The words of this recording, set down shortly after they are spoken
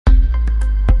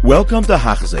Welcome to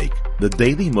Hachzik, the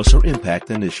Daily Musar Impact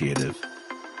Initiative.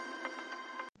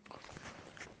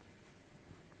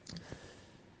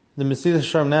 The Mesilas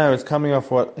Yesharim now is coming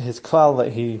off what his klal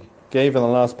that he gave in the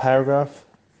last paragraph,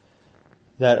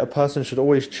 that a person should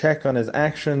always check on his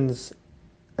actions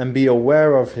and be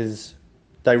aware of his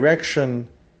direction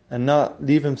and not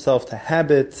leave himself to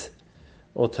habit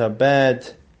or to a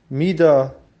bad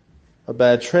midah, a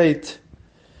bad trait.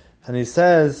 And he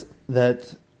says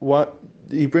that what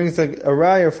he brings a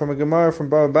raya from a Gemara from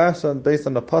Baba Basa based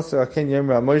on the pasuk Aken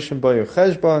Yemra Moshe Boyu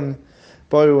Cheshbon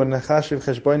Boyu Nechashiv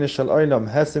Cheshbon Shel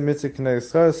Olam Hesim Mitzik Kneg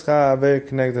Schar Ave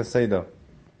Kneg Seda.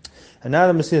 And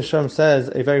now the Mesilas Yesharim says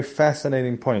a very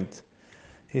fascinating point.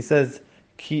 He says,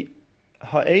 Ki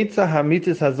ha'etza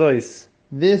hamitis hazois,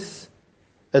 this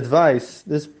advice,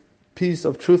 this piece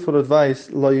of truthful advice,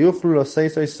 lo yuchlu lo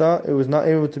seisoisa, it was not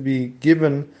able to be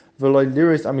given, v'lo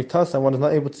liris amitasa, one is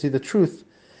not able to see the truth.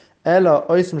 Ela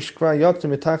oisim shkra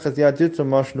yotzim mitachas yaditu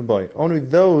mashnu boy. Only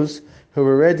those who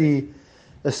already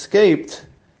escaped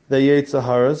the Yetzer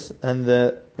Haras and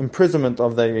the imprisonment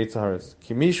of the Yetzer Haras.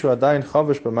 Kimishu adayin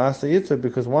chavish b'maaseh yitzur,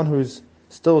 because one who's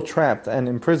still trapped and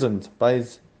imprisoned by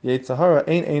his Yetzer Hara,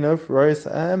 ein einov rois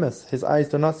ha'emes, his eyes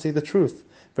do not see the truth.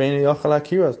 Ve'ein yochel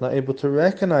hakiras, not able to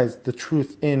recognize the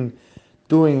truth in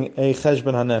doing a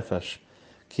cheshbon hanefesh.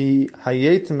 Ki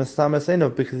hayetim esames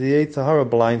einov, because the Yetzer Hara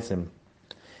blinds him.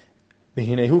 And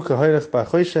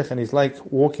he's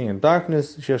like walking in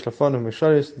darkness,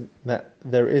 that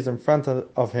there is in front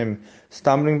of him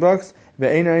stumbling blocks,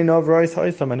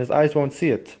 and his eyes won't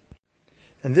see it.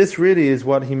 And this really is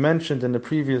what he mentioned in the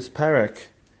previous parak,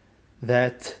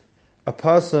 that a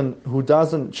person who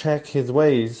doesn't check his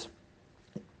ways,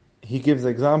 he gives an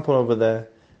example over there,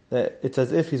 that it's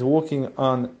as if he's walking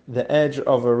on the edge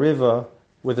of a river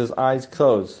with his eyes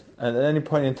closed, and at any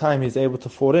point in time he's able to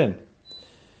fall in.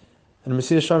 And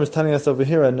Mesilas Yesharim is telling us over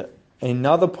here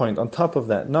another point on top of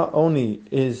that. Not only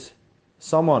is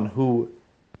someone who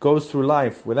goes through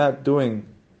life without doing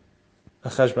a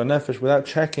cheshbon nefesh, without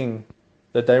checking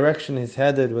the direction he's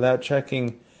headed, without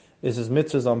checking is his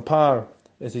mitzvahs on par,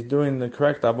 is he doing the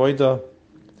correct avodah,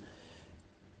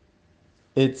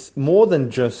 it's more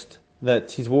than just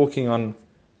that he's walking on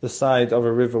the side of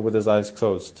a river with his eyes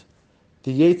closed.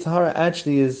 The Yetzer Hara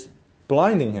actually is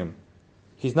blinding him.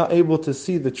 He's not able to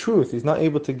see the truth. He's not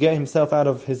able to get himself out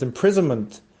of his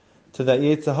imprisonment to that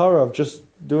Yetzer Hara of just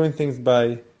doing things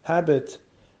by habit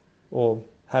or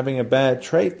having a bad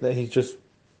trait that he just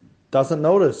doesn't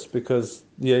notice because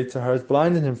the Yetzer Hara is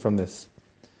blinding him from this.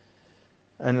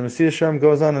 And the Mesilas Yesharim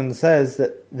goes on and says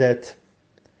that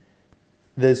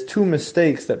there's two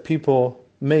mistakes that people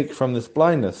make from this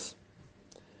blindness.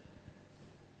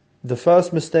 The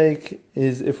first mistake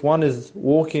is if one is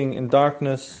walking in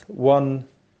darkness, one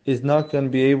is not going to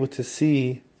be able to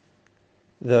see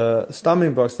the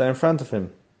stumbling blocks that are in front of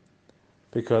him.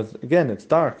 Because, again, it's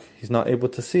dark. He's not able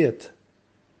to see it.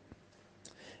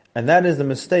 And that is the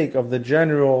mistake of the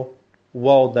general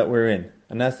world that we're in.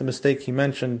 And that's the mistake he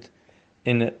mentioned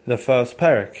in the first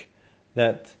parak,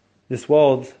 that this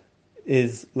world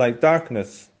is like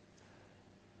darkness.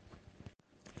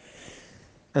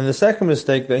 And the second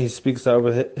mistake that he speaks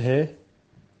over here,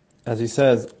 as he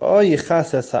says,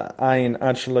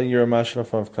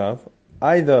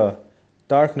 either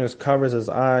darkness covers his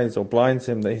eyes or blinds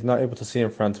him that he's not able to see in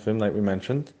front of him, like we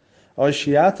mentioned, or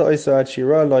it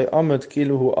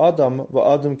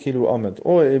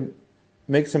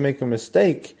makes him make a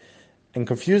mistake and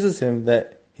confuses him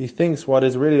that he thinks what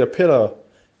is really a pillar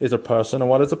is a person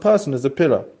and what is a person is a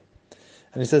pillar.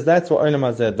 And he says that's what Olam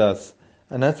Hazeh does.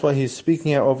 And that's why he's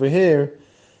speaking out over here,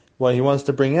 what he wants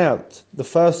to bring out. The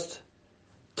first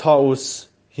ta'us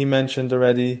he mentioned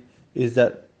already is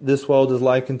that this world is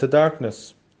likened to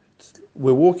darkness.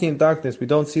 We're walking in darkness, we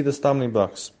don't see the stumbling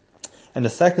blocks. And the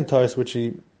second ta'us, which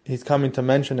he's coming to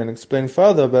mention and explain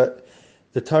further, but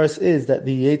the ta'us is that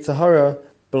the Yetzer Hara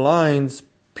blinds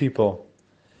people.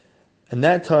 And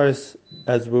that ta'us,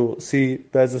 as we'll see,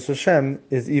 Be'ezus Hashem,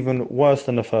 is even worse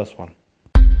than the first one.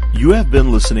 You have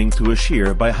been listening to a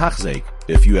shir by Hachzik.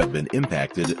 If you have been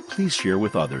impacted, please share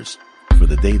with others. For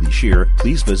the daily shir,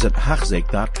 please visit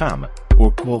Hachzik.com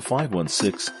or call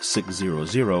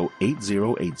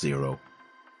 516-600-8080.